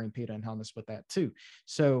whole grain pita and hummus with that too.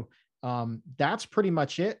 So that's pretty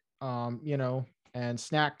much it. And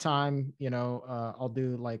snack time, I'll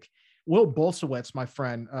do like Will Bolsewitz, my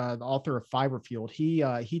friend, the author of Fiber Fueled,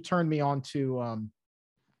 he turned me on to,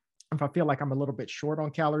 if I feel like I'm a little bit short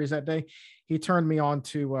on calories that day, he turned me on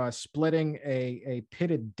to splitting a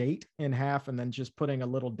pitted date in half and then just putting a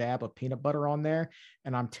little dab of peanut butter on there.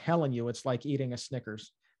 And I'm telling you, it's like eating a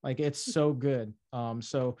Snickers. Like it's so good.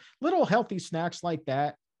 So little healthy snacks like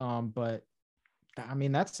that. But I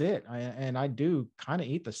mean, that's it. And I do kind of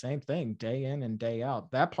eat the same thing day in and day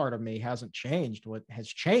out. That part of me hasn't changed. What has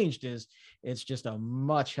changed is it's just a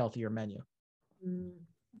much healthier menu. Mm.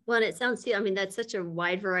 Well, and it sounds too, I mean, that's such a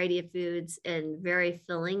wide variety of foods and very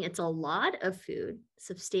filling. It's a lot of food,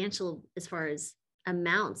 substantial as far as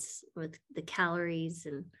amounts with the calories.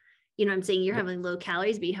 And, you know what I'm saying? You're Yep. having low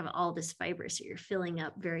calories, but you have all this fiber. So you're filling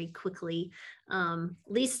up very quickly. At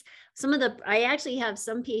least I actually have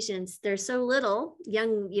some patients, they're so little,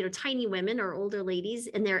 young, you know, tiny women or older ladies,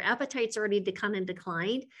 and their appetite's already kind of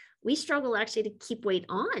declined. We struggle actually to keep weight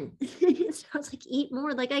on. So I was like, eat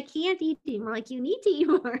more. Like, I can't eat anymore. Like, you need to eat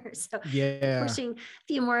more. So Yeah. pushing a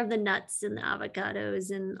few more of the nuts and the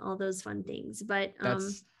avocados and all those fun things. But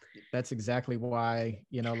that's exactly why,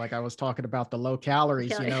 you know, like I was talking about the low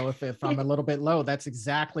calories, you know, if I'm a little bit low, that's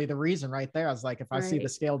exactly the reason right there. I was like, if I see the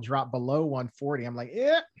scale drop below 140, I'm like,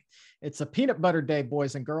 yeah, it's a peanut butter day,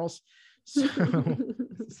 boys and girls. So,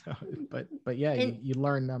 but yeah, you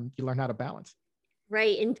learn how to balance.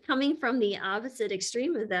 Right. And coming from the opposite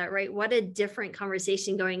extreme of that, right? What a different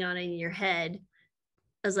conversation going on in your head.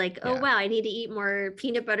 I was like, oh, wow, I need to eat more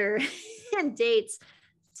peanut butter and dates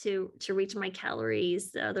to reach my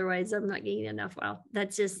calories. Otherwise, I'm not getting enough. Wow.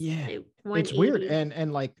 That's just, it's weird.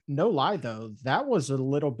 And like, no lie though, that was a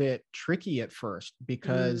little bit tricky at first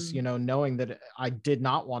because, you know, knowing that I did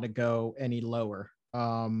not want to go any lower,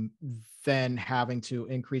 then having to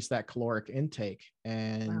increase that caloric intake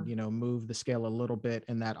and, you know, move the scale a little bit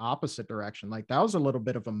in that opposite direction. Like that was a little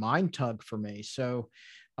bit of a mind tug for me. So,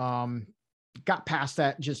 got past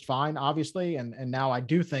that just fine, obviously. And now I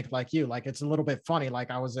do think like you, like it's a little bit funny.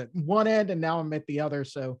 Like I was at one end and now I'm at the other.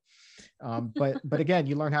 So, but again,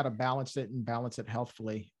 you learn how to balance it and balance it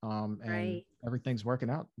healthfully. And everything's working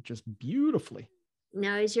out just beautifully.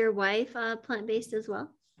 Now, is your wife plant-based as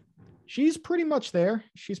well? She's pretty much there.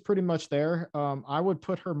 I would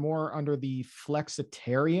put her more under the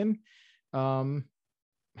flexitarian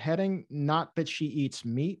heading. Not that she eats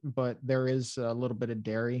meat, but there is a little bit of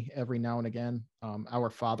dairy every now and again. Our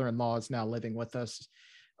father-in-law is now living with us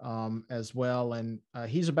as well, and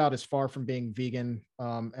he's about as far from being vegan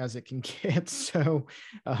as it can get. So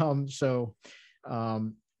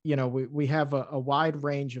you know, we have a wide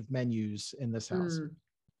range of menus in this house.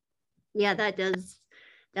 Yeah, that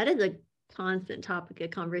is a constant topic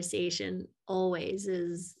of conversation always.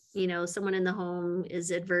 Is, you know, someone in the home is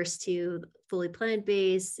adverse to fully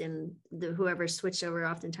plant-based, and whoever switched over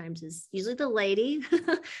oftentimes is usually the lady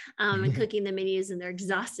and cooking the menus, and they're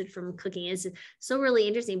exhausted from cooking. It's so really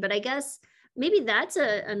interesting. But I guess maybe that's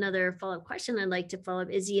another follow-up question I'd like to follow up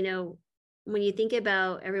is, you know, when you think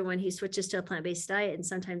about everyone who switches to a plant-based diet and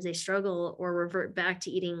sometimes they struggle or revert back to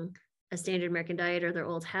eating a standard American diet or their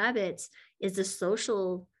old habits, is the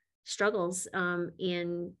social struggles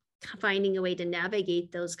in finding a way to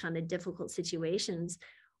navigate those kind of difficult situations.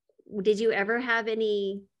 Did you ever have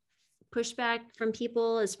any pushback from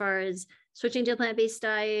people as far as switching to a plant-based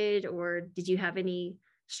diet, or did you have any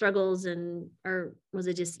struggles, or was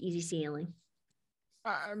it just easy sailing?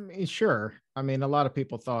 I mean, sure. I mean, a lot of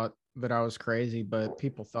people thought that I was crazy, but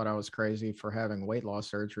people thought I was crazy for having weight loss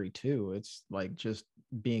surgery too. It's like just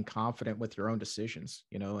being confident with your own decisions,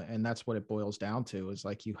 you know, and that's what it boils down to, is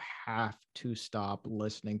like you have to stop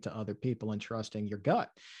listening to other people and trusting your gut.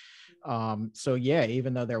 So yeah,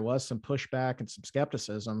 even though there was some pushback and some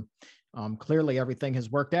skepticism, clearly everything has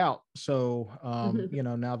worked out. So, you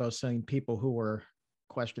know, now those same people who were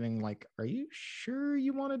questioning, like, are you sure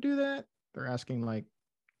you want to do that? They're asking like,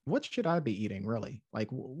 what should I be eating really? Like,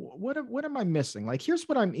 what am I missing? Like, here's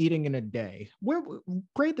what I'm eating in a day.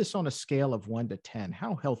 Grade this on a scale of 1 to 10.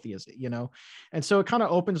 How healthy is it? You know? And so it kind of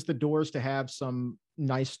opens the doors to have some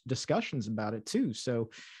nice discussions about it too. So,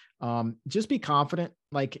 just be confident,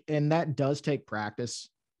 like, and that does take practice.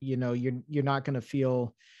 You know, you're not going to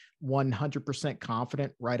feel 100%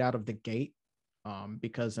 confident right out of the gate.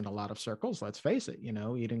 Because in a lot of circles, let's face it, you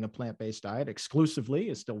know, eating a plant-based diet exclusively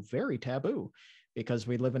is still very taboo, because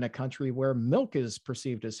we live in a country where milk is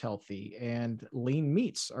perceived as healthy and lean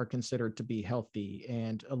meats are considered to be healthy.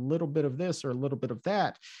 And a little bit of this or a little bit of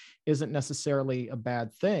that isn't necessarily a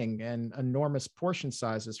bad thing. And enormous portion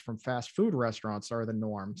sizes from fast food restaurants are the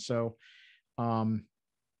norm. So,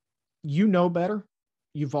 you know better.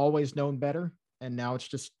 You've always known better. And now it's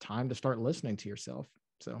just time to start listening to yourself.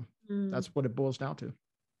 So Mm. that's what it boils down to.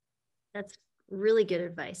 That's really good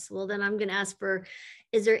advice. Well, then I'm going to ask for,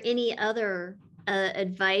 is there any other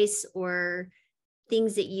advice or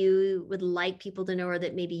things that you would like people to know, or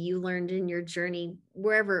that maybe you learned in your journey,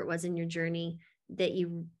 wherever it was in your journey, that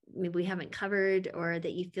you maybe we haven't covered, or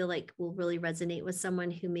that you feel like will really resonate with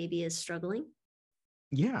someone who maybe is struggling?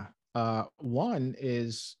 Yeah. One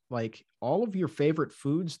is like all of your favorite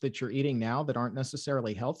foods that you're eating now that aren't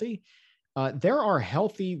necessarily healthy. There are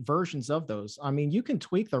healthy versions of those. I mean, you can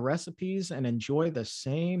tweak the recipes and enjoy the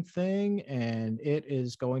same thing, and it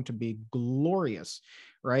is going to be glorious,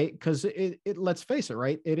 right? Because let's face it,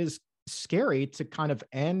 right? It is scary to kind of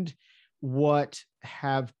end what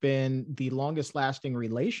have been the longest lasting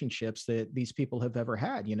relationships that these people have ever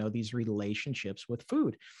had, these relationships with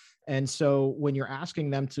food. And so when you're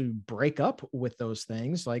asking them to break up with those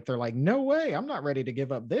things, like they're like, no way, I'm not ready to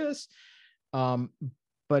give up this. Um,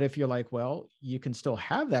 but if you're like, well, you can still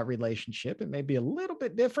have that relationship, it may be a little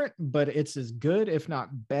bit different, but it's as good, if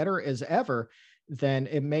not better as ever, then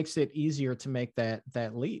it makes it easier to make that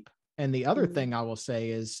leap. And the other thing I will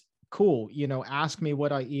say is, cool, ask me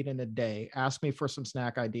what I eat in a day, ask me for some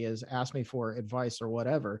snack ideas, ask me for advice or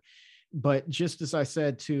whatever. But just as I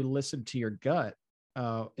said, to listen to your gut,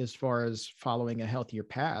 as far as following a healthier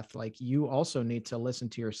path, like you also need to listen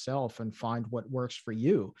to yourself and find what works for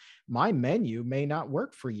you. My menu may not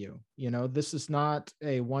work for you. This is not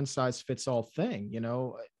a one size fits all thing.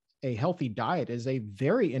 A healthy diet is a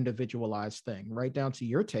very individualized thing, right down to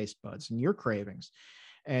your taste buds and your cravings.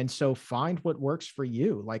 And so find what works for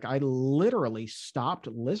you. Like I literally stopped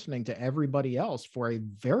listening to everybody else for a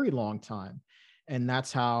very long time. And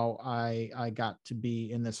that's how I got to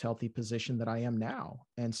be in this healthy position that I am now.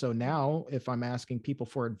 And so now if I'm asking people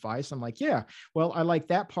for advice, I'm like, yeah, well, I like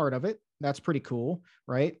that part of it. That's pretty cool.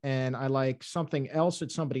 Right. And I like something else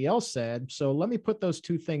that somebody else said. So let me put those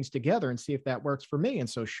two things together and see if that works for me. And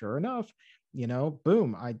so sure enough,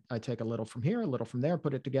 boom, I take a little from here, a little from there,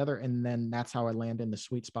 put it together. And then that's how I land in the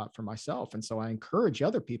sweet spot for myself. And so I encourage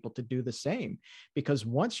other people to do the same, because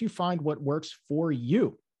once you find what works for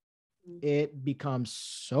you, it becomes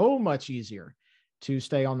so much easier to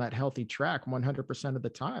stay on that healthy track 100% of the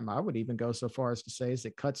time. I would even go so far as to say is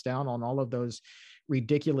it cuts down on all of those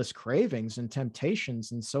ridiculous cravings and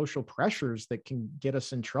temptations and social pressures that can get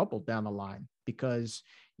us in trouble down the line, because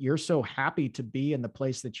you're so happy to be in the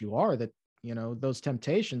place that you are that, those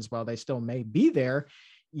temptations, while they still may be there,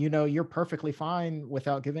 you're perfectly fine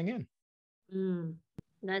without giving in.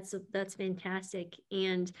 That's fantastic.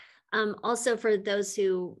 And also for those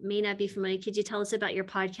who may not be familiar, could you tell us about your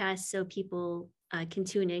podcast so people can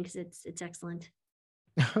tune in, because it's excellent.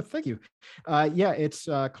 Thank you. Yeah, it's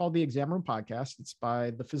called the Exam Room Podcast. It's by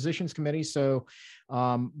the Physicians Committee. So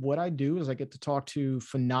what I do is I get to talk to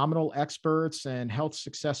phenomenal experts and health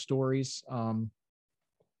success stories from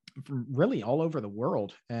really all over the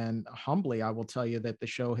world. And humbly, I will tell you that the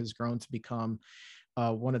show has grown to become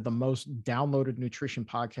one of the most downloaded nutrition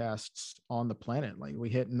podcasts on the planet. Like we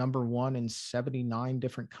hit #1 in 79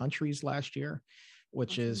 different countries last year,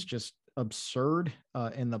 which is just absurd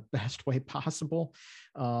in the best way possible.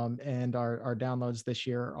 And our downloads this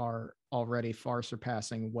year are already far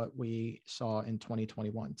surpassing what we saw in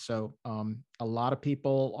 2021. So a lot of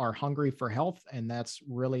people are hungry for health, and that's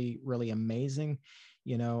really, really amazing.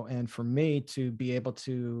 And for me to be able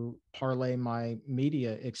to parlay my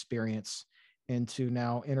media experience into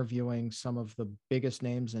now interviewing some of the biggest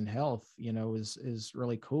names in health, is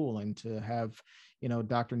really cool. And to have,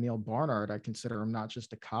 Dr. Neil Barnard, I consider him not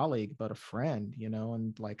just a colleague, but a friend,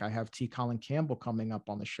 and like I have T. Colin Campbell coming up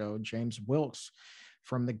on the show, James Wilkes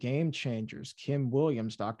from the Game Changers, Kim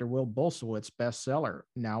Williams, Dr. Will Bulsiewicz, bestseller,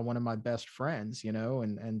 now one of my best friends,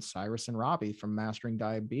 and Cyrus and Robbie from Mastering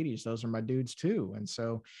Diabetes. Those are my dudes too. And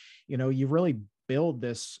so, you really build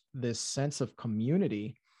this sense of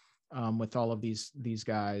community with all of these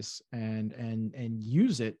guys, and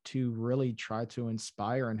use it to really try to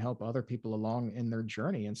inspire and help other people along in their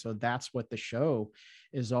journey. And so that's what the show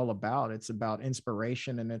is all about. It's about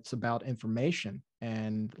inspiration and it's about information.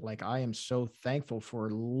 And like, I am so thankful for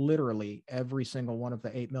literally every single one of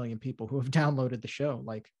the 8 million people who have downloaded the show.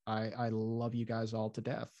 Like I love you guys all to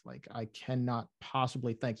death. Like I cannot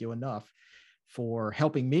possibly thank you enough for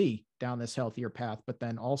helping me down this healthier path, but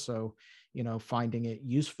then also, finding it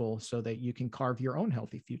useful so that you can carve your own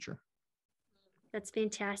healthy future. That's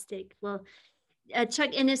fantastic. Well,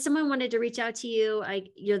 Chuck, and if someone wanted to reach out to you,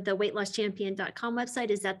 the weightlosschampion.com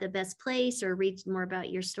website, is that the best place, or read more about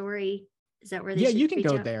your story? Is that where they should you can reach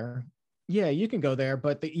go out? there. Yeah, you can go there.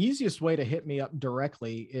 But the easiest way to hit me up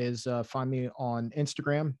directly is find me on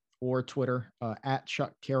Instagram or Twitter at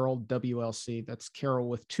Chuck Carroll WLC. That's Carroll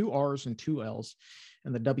with 2 R's and 2 L's.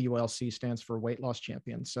 And the WLC stands for Weight Loss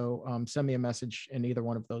Champion. So send me a message in either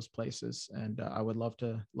one of those places, and I would love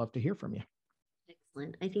to hear from you.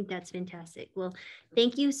 Excellent. I think that's fantastic. Well,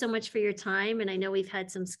 thank you so much for your time. And I know we've had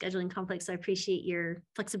some scheduling conflicts, so I appreciate your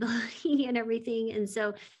flexibility and everything. And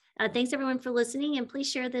so thanks everyone for listening, and please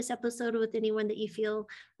share this episode with anyone that you feel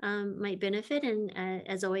might benefit. And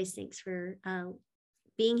as always, thanks for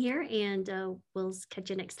being here, and we'll catch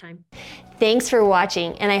you next time. Thanks for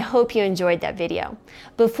watching, and I hope you enjoyed that video.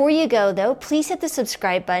 Before you go though, please hit the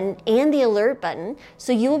subscribe button and the alert button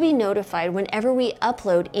so you will be notified whenever we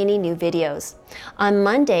upload any new videos. On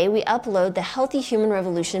Monday, we upload the Healthy Human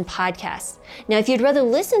Revolution podcast. Now, if you'd rather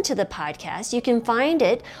listen to the podcast, you can find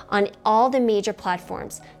it on all the major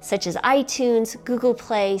platforms, such as iTunes, Google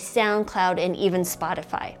Play, SoundCloud, and even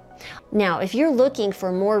Spotify. Now, if you're looking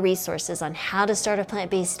for more resources on how to start a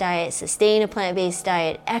plant-based diet, sustain a plant-based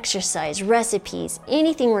diet, exercise, recipes,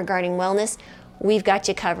 anything regarding wellness, we've got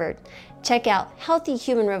you covered. Check out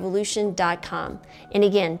healthyhumanrevolution.com. And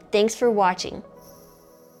again, thanks for watching.